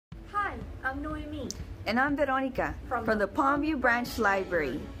I'm Noemi. And I'm Veronica from the Palmview Branch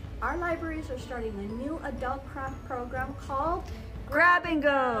Library. Our libraries are starting a new adult craft program called Grab and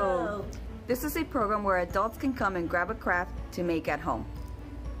Go. This is a program where adults can come and grab a craft to make at home.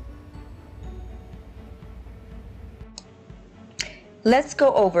 Let's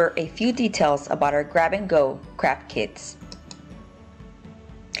go over a few details about our Grab and Go craft kits.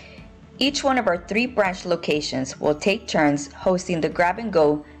 Each one of our 3 branch locations will take turns hosting the Grab and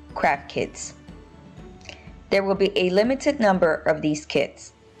Go craft kits. There will be a limited number of these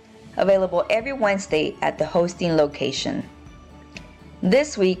kits, available every Wednesday at the hosting location.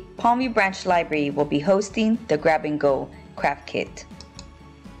 This week, Palmview Branch Library will be hosting the Grab and Go craft kit.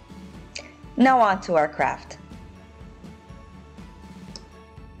 Now on to our craft.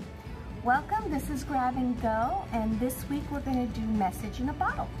 Welcome, this is Grab and Go, and this week we're going to do Message in a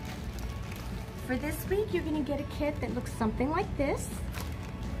Bottle. For this week, you're going to get a kit that looks something like this.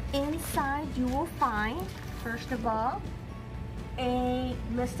 Inside you will find, first of all, a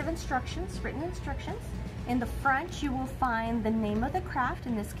list of instructions, written instructions. In the front you will find the name of the craft,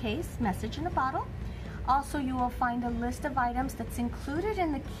 in this case, Message in a Bottle. Also you will find a list of items that's included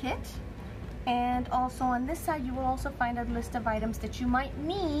in the kit. And also on this side you will also find a list of items that you might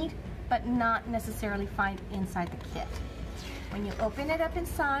need but not necessarily find inside the kit. When you open it up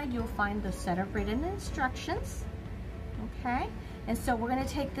inside, you'll find the set of written instructions. Okay? And so we're going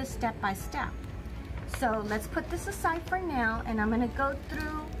to take this step by step. So let's put this aside for now, and I'm going to go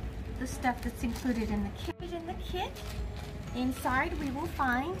through the stuff that's included in the kit. Inside we will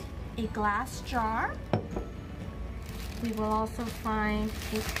find a glass jar. We will also find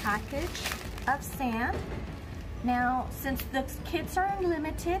a package of sand. Now, since the kits are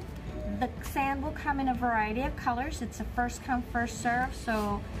unlimited, the sand will come in a variety of colors. It's a first come, first serve,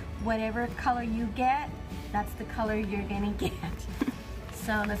 so whatever color you get, that's the color you're gonna get.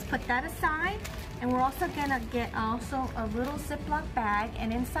 So let's put that aside, and we're also gonna get a little Ziploc bag,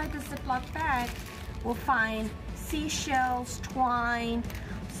 and inside the Ziploc bag we'll find seashells, twine,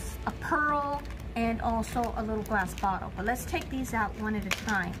 a pearl, and also a little glass bottle. But let's take these out one at a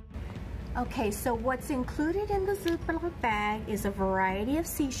time. Okay, so what's included in the Ziploc bag is a variety of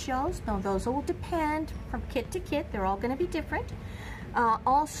seashells. Now those will depend from kit to kit. They're all going to be different.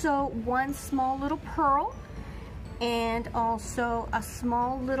 Also one small little pearl, and also a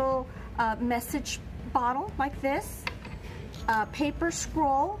small little message bottle like this. A paper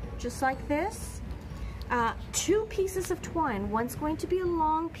scroll just like this. 2 pieces of twine. One's going to be a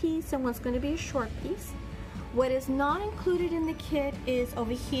long piece and one's going to be a short piece. What is not included in the kit is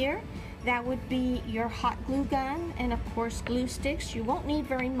over here. That would be your hot glue gun and of course glue sticks. You won't need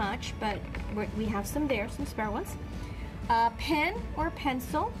very much, but we have some there, some spare ones. Pen or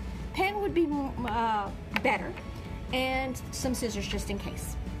pencil. Pen would be better. And some scissors just in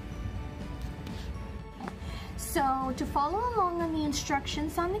case. So to follow along on the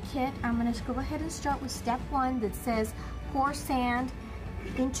instructions on the kit, I'm going to go ahead and start with step 1 that says pour sand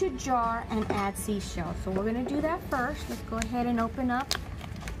into jar and add seashells. So we're going to do that first. Let's go ahead and open up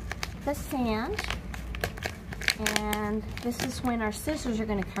the sand, and this is when our scissors are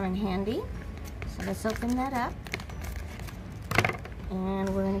going to come in handy. So let's open that up, and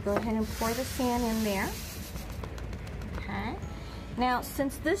we're going to go ahead and pour the sand in there. Okay. Now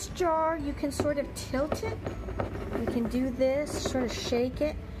since this jar, you can sort of tilt it, you can do this, sort of shake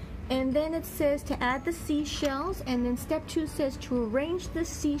it, and then it says to add the seashells, and then step 2 says to arrange the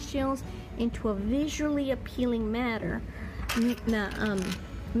seashells into a visually appealing manner.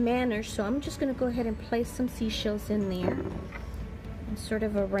 So I'm just going to go ahead and place some seashells in there and sort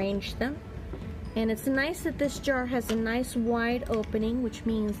of arrange them. And it's nice that this jar has a nice wide opening, which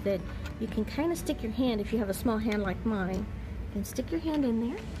means that you can kind of stick your hand, if you have a small hand like mine, you can stick your hand in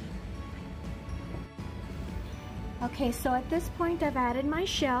there. Okay, so at this point I've added my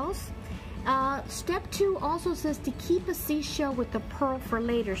shells. Step 2 also says to keep a seashell with the pearl for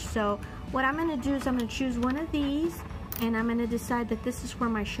later. So what I'm going to do is I'm going to choose one of these, and I'm going to decide that this is where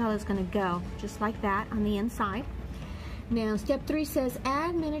my shell is going to go, just like that on the inside. Now step 3 says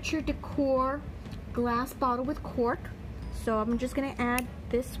add miniature decor glass bottle with cork. So I'm just going to add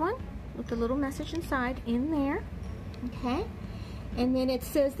this one with the little message inside in there. Okay, and then it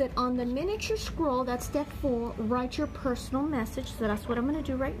says that on the miniature scroll, that's step 4, write your personal message. So that's what I'm going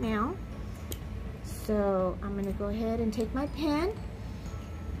to do right now. So I'm going to go ahead and take my pen,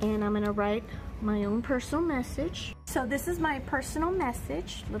 and I'm going to write my own personal message. So this is my personal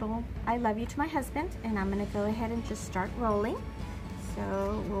message, little I love you to my husband, and I'm going to go ahead and just start rolling.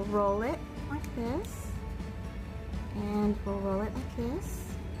 So we'll roll it like this, and we'll roll it like this,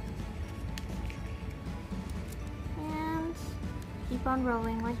 and keep keep on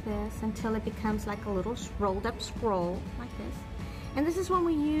rolling like this until it becomes like a little rolled up scroll like this. And this is when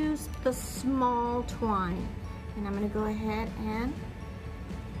we use the small twine. And I'm going to go ahead and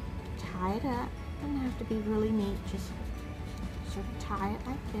tie it up. Doesn't have to be really neat, just sort of tie it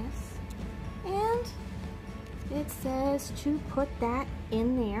like this. And it says to put that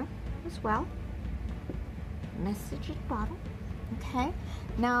in there as well. Message at the bottom. Okay,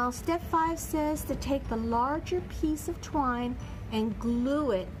 now step 5 says to take the larger piece of twine and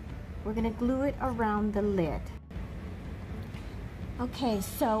glue it. We're going to glue it around the lid. Okay,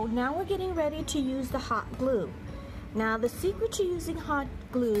 so now we're getting ready to use the hot glue. Now the secret to using hot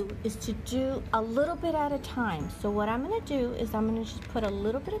glue is to do a little bit at a time. So what I'm going to do is I'm going to just put a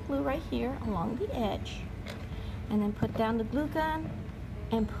little bit of glue right here along the edge, and then put down the glue gun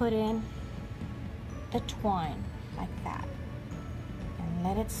and put in the twine like that. And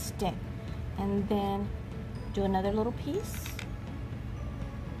let it stick. And then do another little piece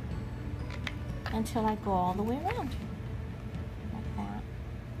until I go all the way around. Like that.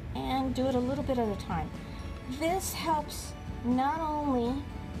 And do it a little bit at a time. This helps not only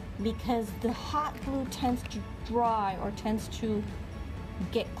because the hot glue tends to dry or tends to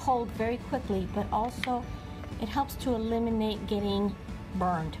get cold very quickly, but also it helps to eliminate getting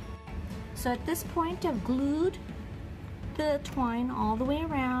burned. So at this point I've glued the twine all the way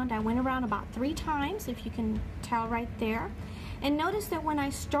around. I went around about 3 times, if you can tell right there. And notice that when I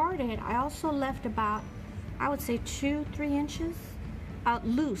started, I also left about, I would say 2-3 inches out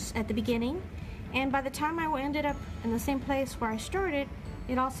loose at the beginning. And by the time I ended up in the same place where I started,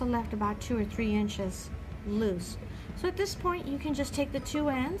 it also left about 2 or 3 inches loose. So at this point, you can just take the 2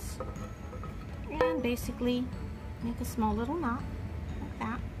 ends and basically make a small little knot like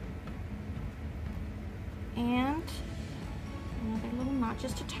that. And another little knot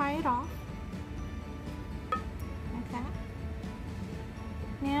just to tie it off, like that.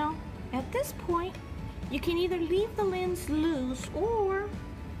 Now, at this point, you can either leave the limbs loose or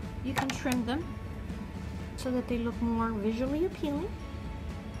you can trim them so that they look more visually appealing.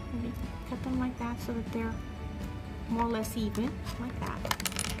 Maybe cut them like that so that they're more or less even, like that.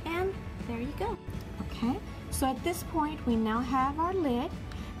 And there you go. Okay, so at this point, we now have our lid.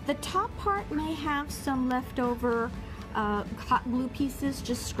 The top part may have some leftover hot glue pieces.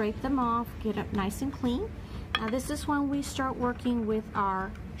 Just scrape them off, get it nice and clean. Now this is when we start working with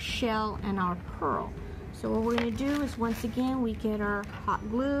our shell and our pearl. So what we're going to do is, once again, we get our hot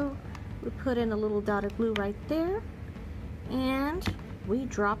glue, we put in a little dot of glue right there, and we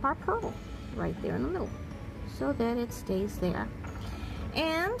drop our pearl right there in the middle so that it stays there.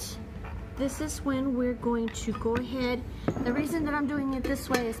 And this is when we're going to go ahead. The reason that I'm doing it this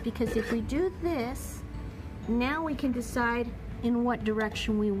way is because if we do this, now we can decide in what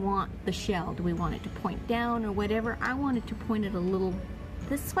direction we want the shell. Do we want it to point down or whatever? I want it to point it a little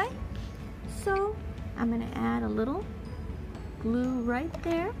this way. So I'm going to add a little glue right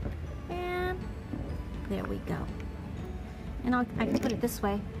there, and there we go. And I can put it this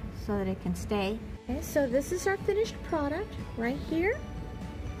way so that it can stay. Okay, so this is our finished product right here.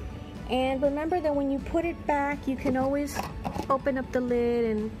 And remember that when you put it back, you can always open up the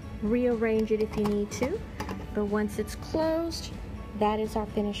lid and rearrange it if you need to. But once it's closed, that is our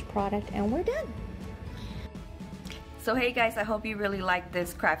finished product, and we're done. So hey guys, I hope you really liked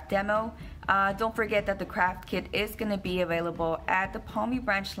this craft demo. Don't forget that the craft kit is going to be available at the Palmy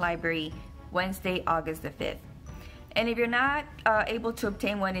Branch Library Wednesday, August the 5th. And if you're not able to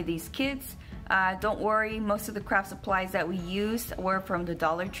obtain one of these kits, don't worry, most of the craft supplies that we used were from the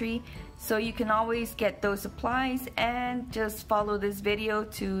Dollar Tree, so you can always get those supplies and just follow this video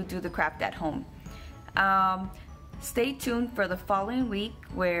to do the craft at home. Stay tuned for the following week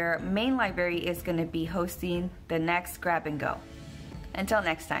where Main Library is going to be hosting the next Grab and Go. Until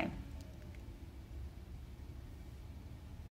next time.